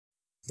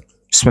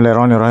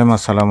Bismillahirrahmanirrahim.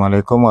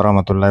 Assalamualaikum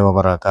warahmatullahi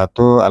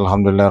wabarakatuh.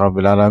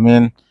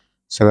 Alhamdulillahirrabbilalamin.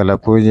 Segala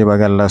puji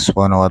bagi Allah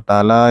Subhanahu wa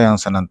Ta'ala yang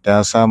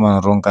senantiasa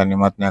menurunkan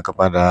nikmat-Nya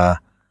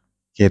kepada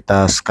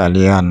kita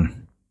sekalian.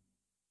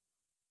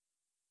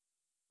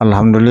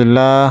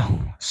 Alhamdulillah,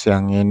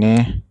 siang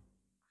ini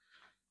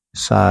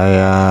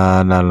saya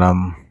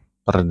dalam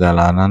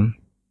perjalanan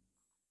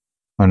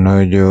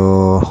menuju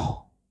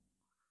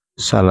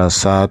salah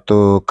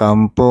satu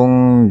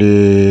kampung di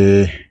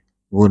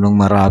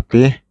Gunung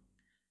Merapi,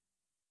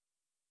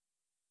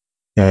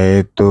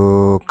 yaitu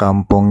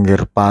Kampung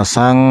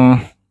Girpasang,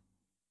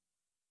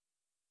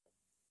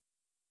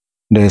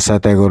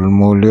 Desa Tegul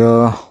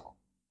Mulyo,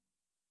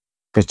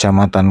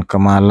 Kecamatan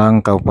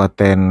Kemalang,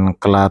 Kabupaten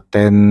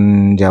Klaten,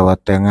 Jawa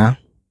Tengah.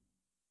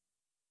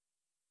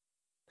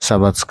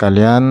 Sahabat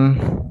sekalian,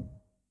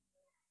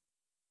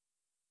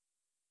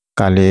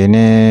 kali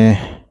ini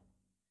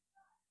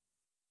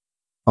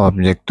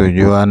objek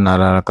tujuan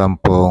adalah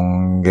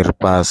Kampung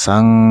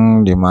Girpasang,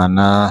 di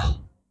mana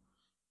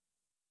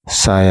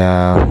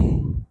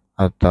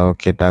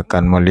kita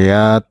akan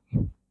melihat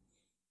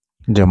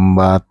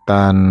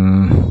Jembatan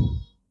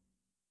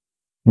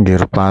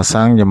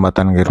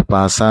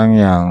Girpasang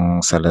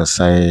yang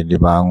selesai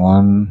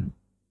dibangun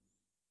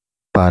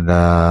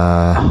pada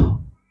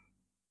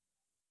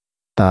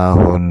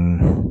tahun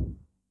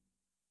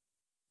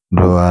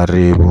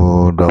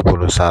 2021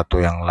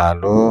 yang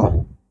lalu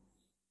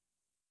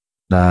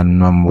dan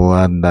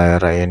membuat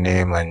daerah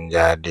ini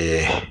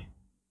menjadi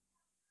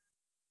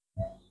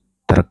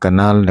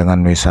terkenal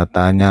dengan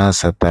wisatanya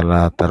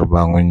setelah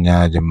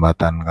terbangunnya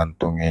jembatan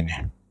gantung ini.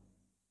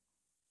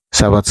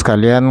 Sahabat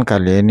sekalian,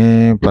 kali ini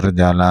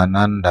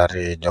perjalanan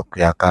dari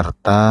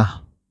Yogyakarta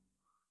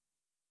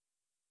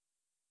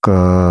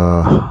ke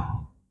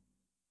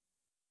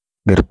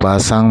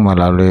Girpasang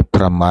melalui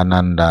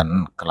Prambanan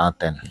dan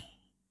Klaten.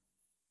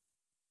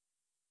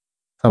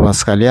 Sahabat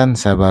sekalian,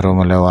 saya baru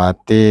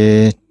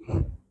melewati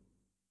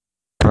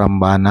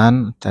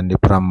Prambanan, Candi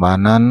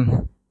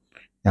Prambanan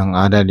yang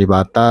ada di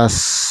batas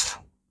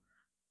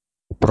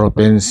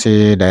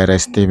Provinsi Daerah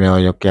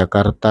Istimewa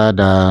Yogyakarta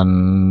dan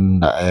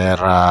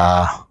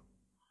daerah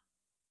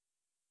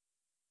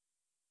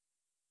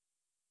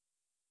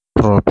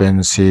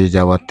Provinsi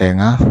Jawa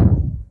Tengah.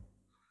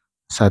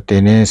 Saat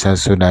ini saya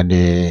sudah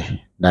di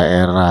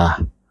daerah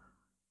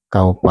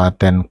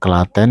Kabupaten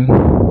Klaten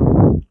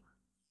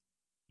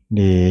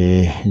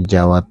di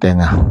Jawa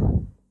Tengah.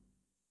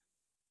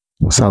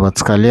 Sahabat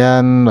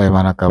sekalian,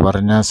 bagaimana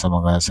kabarnya?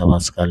 Semoga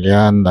sahabat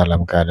sekalian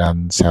dalam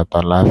keadaan sehat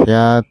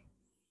walafiat,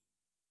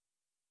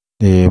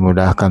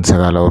 dimudahkan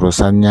segala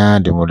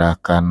urusannya,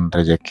 dimudahkan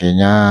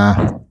rezekinya.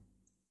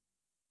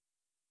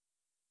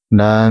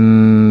 Dan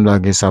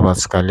bagi sahabat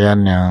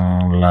sekalian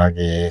yang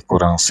lagi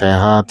kurang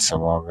sehat,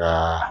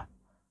 semoga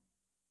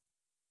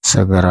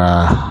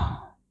segera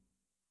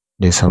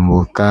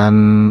disembuhkan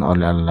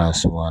oleh Allah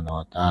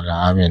Subhanahu wa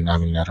Ta'ala. Amin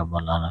amin ya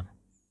rabbal alamin.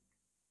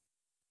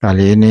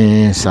 Kali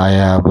ini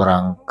saya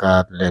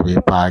berangkat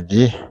lebih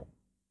pagi.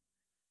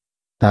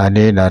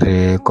 Tadi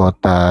dari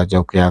kota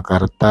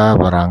Yogyakarta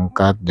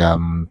berangkat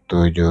jam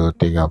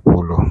 7.30.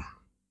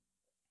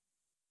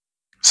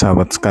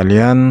 Sahabat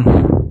sekalian,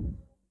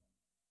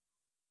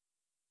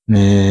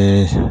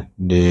 ini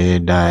di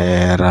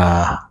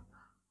daerah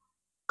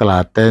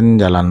Klaten,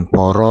 Jalan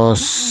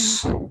Poros,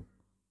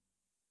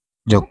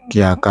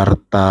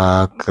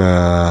 Yogyakarta ke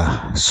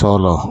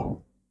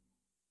Solo.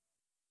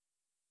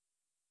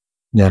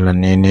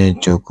 Jalan ini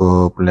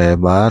cukup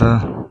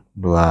lebar,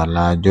 2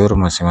 lajur,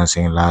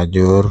 masing-masing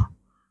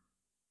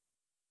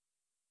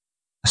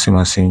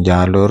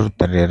jalur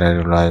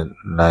terdiri dari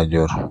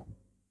lajur.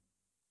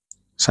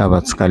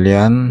 Sahabat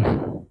sekalian,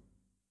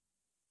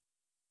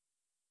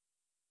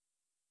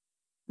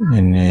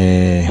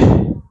 ini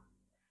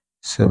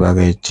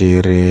sebagai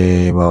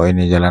ciri bahwa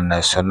ini jalan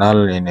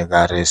nasional. Ini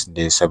garis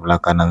di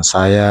sebelah kanan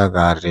saya,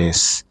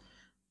 garis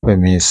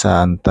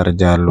pemisah antar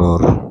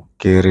jalur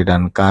kiri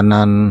dan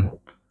kanan.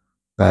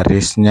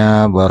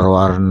 Garisnya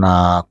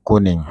berwarna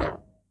kuning.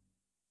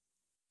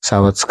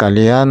 Sahabat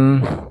sekalian,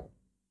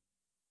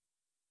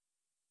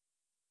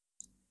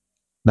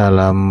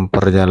 dalam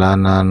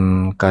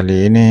perjalanan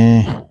kali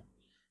ini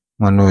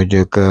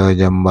menuju ke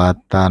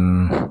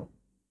Jembatan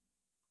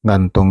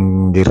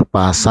Gantung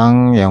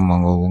Girpasang yang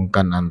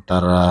menghubungkan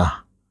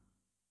antara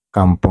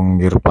Kampung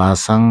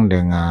Girpasang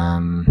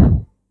dengan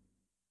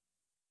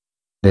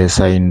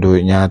desa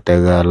induknya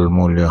Tegal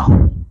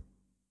Mulyo.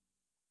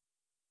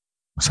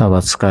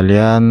 Sahabat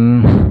sekalian,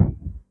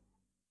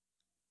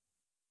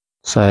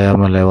 saya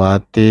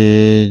melewati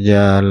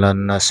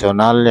jalan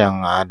nasional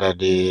yang ada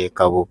di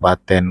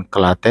Kabupaten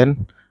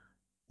Klaten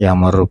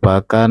yang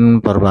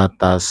merupakan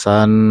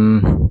perbatasan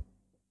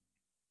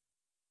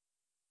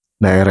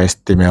Daerah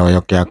Istimewa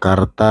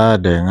Yogyakarta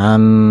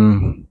dengan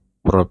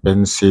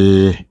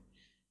Provinsi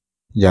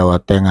Jawa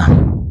Tengah.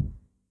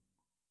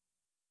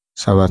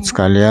 Sahabat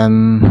sekalian,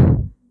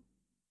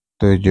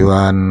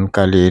 tujuan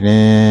kali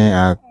ini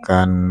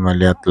akan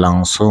melihat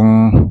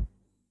langsung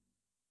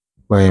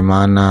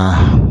bagaimana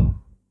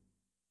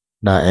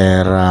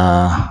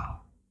daerah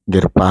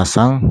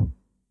Girpasang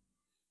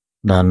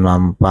dan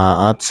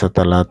manfaat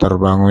setelah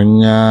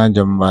terbangunnya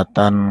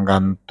Jembatan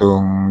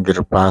Gantung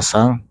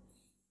Girpasang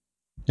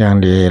yang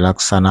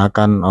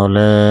dilaksanakan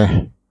oleh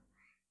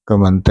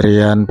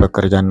Kementerian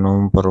Pekerjaan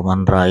Umum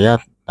Perumahan Rakyat,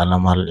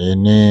 dalam hal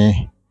ini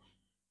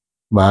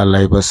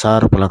Balai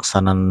Besar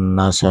Pelaksanaan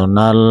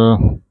Nasional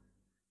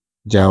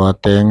Jawa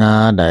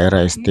Tengah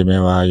Daerah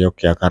Istimewa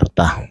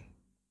Yogyakarta.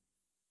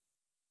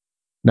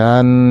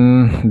 Dan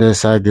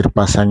desa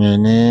Girpasang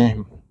ini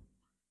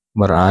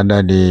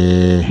berada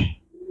di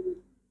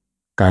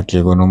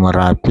kaki Gunung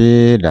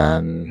Merapi,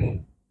 dan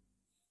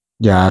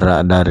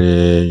jarak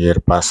dari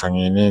Girpasang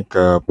ini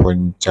ke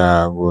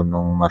puncak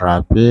Gunung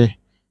Merapi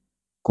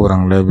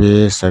kurang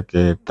lebih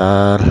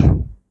sekitar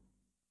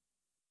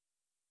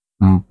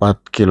 4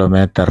 km.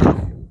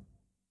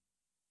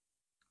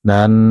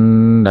 Dan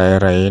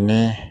daerah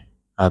ini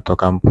atau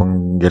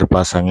kampung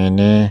Girpasang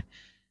ini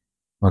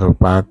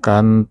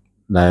merupakan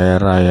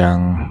daerah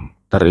yang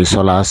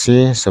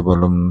terisolasi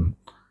sebelum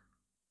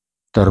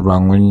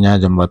terbangunnya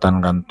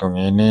jembatan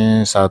gantung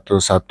ini.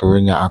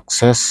 Satu-satunya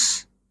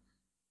akses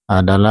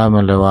adalah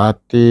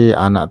melewati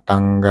anak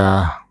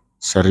tangga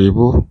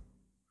 1000.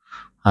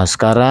 Nah,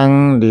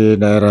 sekarang di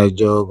daerah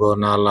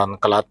Jogonalan,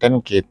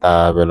 Klaten,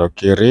 kita belok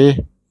kiri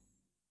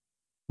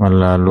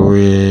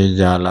melalui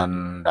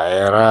jalan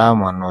daerah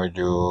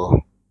menuju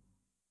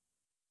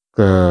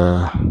ke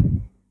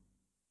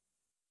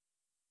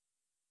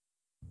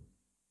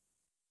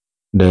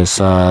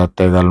Desa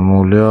Tegal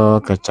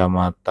Mulyo,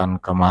 Kecamatan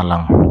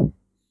Kemalang.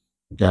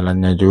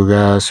 Jalannya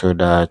juga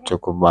sudah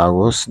cukup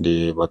bagus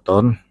di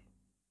beton.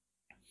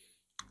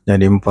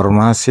 Jadi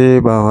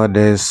informasi bahwa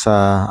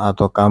desa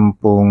atau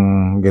kampung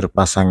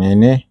Girpasang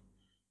ini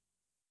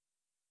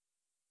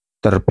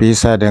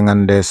terpisah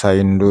dengan desa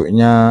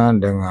induknya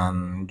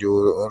dengan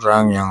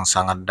jurang yang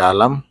sangat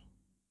dalam,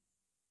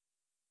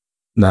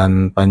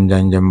 dan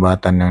panjang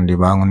jembatan yang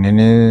dibangun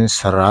ini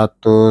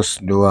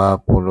 120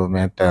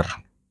 meter.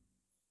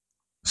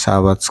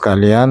 Sahabat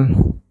sekalian,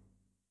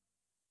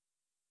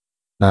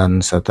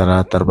 dan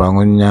setelah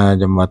terbangunnya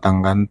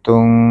jembatan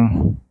gantung,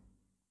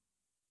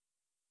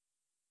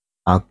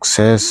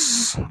 akses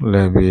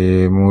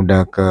lebih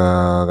mudah ke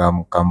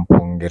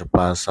kampung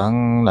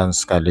Girpasang dan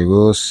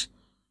sekaligus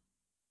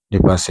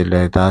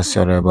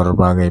difasilitasi oleh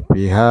berbagai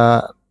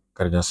pihak.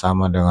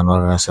 Kerjasama dengan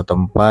warga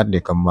setempat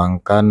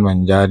dikembangkan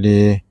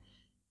menjadi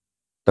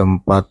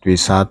tempat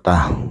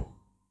wisata.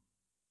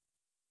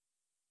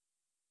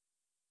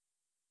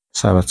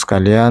 Sahabat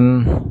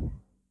sekalian,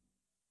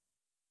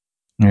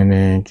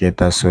 ini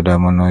kita sudah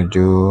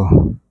menuju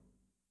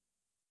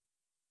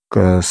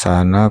ke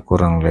sana,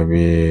 kurang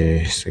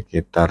lebih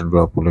sekitar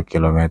 20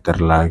 km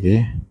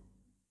lagi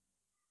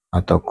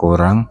atau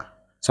kurang.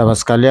 Sahabat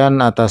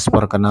sekalian, atas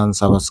perkenan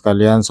sahabat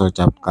sekalian, saya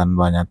ucapkan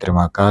banyak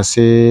terima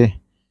kasih.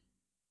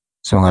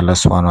 Semoga Allah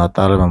SWT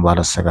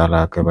membalas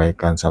segala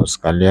kebaikan sahabat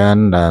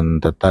sekalian, dan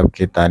tetap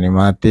kita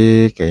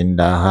nikmati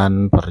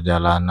keindahan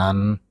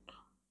perjalanan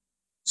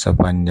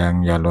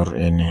sepanjang jalur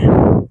ini.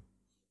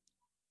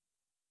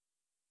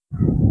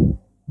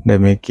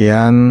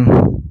 Demikian,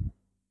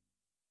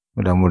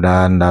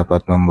 mudah-mudahan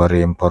dapat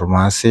memberi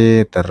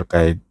informasi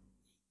terkait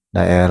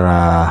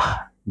daerah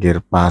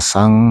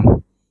Girpasang,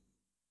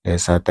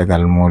 Desa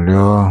Tegal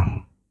Mulyo,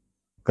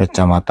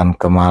 Kecamatan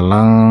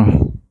Kemalang,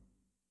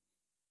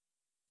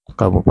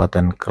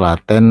 Kabupaten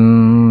Klaten,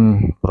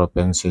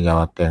 Provinsi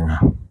Jawa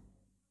Tengah.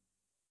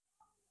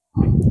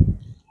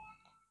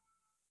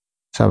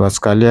 Sahabat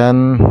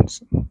sekalian,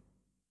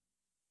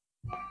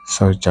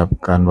 saya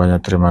ucapkan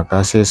banyak terima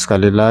kasih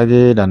sekali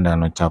lagi, dan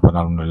dengan ucapan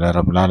alhamdulillah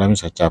rabbil alamin,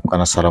 saya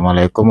ucapkan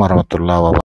assalamualaikum warahmatullahi wabarakatuh.